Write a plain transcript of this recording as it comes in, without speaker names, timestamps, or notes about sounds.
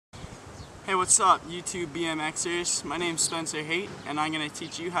Hey, what's up, YouTube BMXers? My name's Spencer Haight, and I'm going to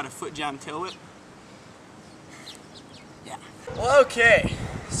teach you how to Footjam Tailwhip. Yeah. Well, okay,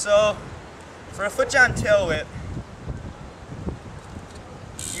 so for a Footjam Tailwhip,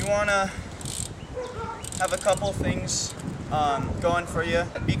 you want to have a couple things going for you.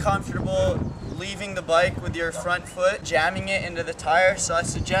 Be comfortable leaving the bike with your front foot, jamming it into the tire. So I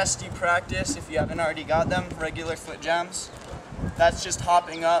suggest you practice, if you haven't already got them, regular foot jams. That's just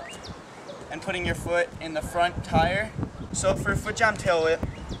hopping up and putting your foot in the front tire. So for Footjam Tailwhip,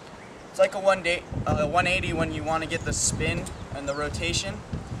 it's like a 180 when you want to get the spin and the rotation,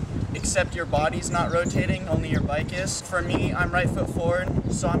 except your body's not rotating, only your bike is. For me, I'm right foot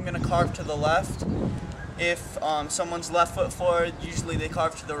forward, so I'm going to carve to the left. If someone's left foot forward, usually they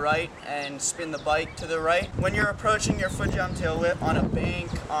carve to the right and spin the bike to the right. When you're approaching your Footjam Tailwhip on a bank,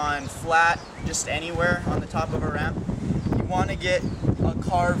 on flat, just anywhere on the top of a ramp, you want to get a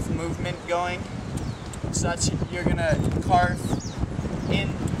carve movement going. So that's, you're going to carve in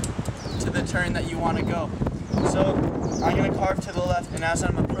to the turn that you want to go. So I'm going to carve to the left, and as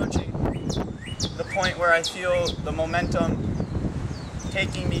I'm approaching the point where I feel the momentum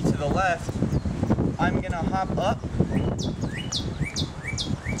taking me to the left, I'm going to hop up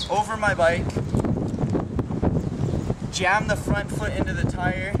over my bike, jam the front foot into the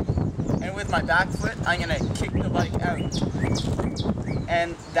tire, and with my back foot, I'm going to kick the bike out.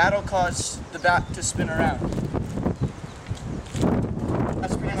 And that'll cause the back to spin around.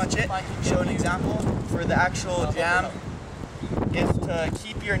 That's pretty much it. Show an example. For the actual jam, is to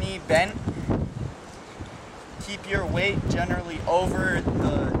keep your knee bent, keep your weight generally over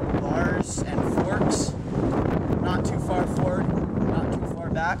the bars and forks, not too far forward, not too far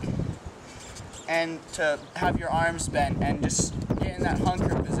back, and to have your arms bent and just get in that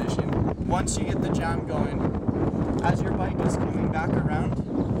hunker position. Once you get the jam going, as your bike is coming back around,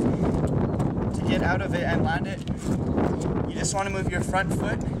 to get out of it and land it, you just want to move your front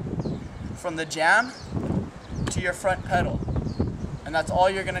foot from the jam to your front pedal. And that's all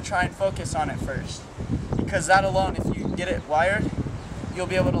you're going to try and focus on at first. Because that alone, if you get it wired, you'll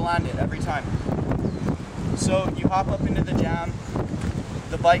be able to land it every time. So you hop up into the jam,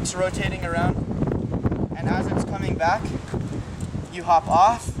 the bike's rotating around, and as it's coming back, you hop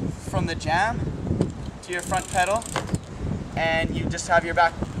off from the jam to your front pedal, and you just have your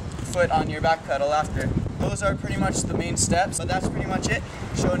back foot on your back pedal after. Those are pretty much the main steps, but that's pretty much it.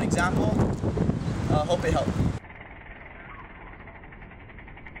 Show an example. Hope it helped.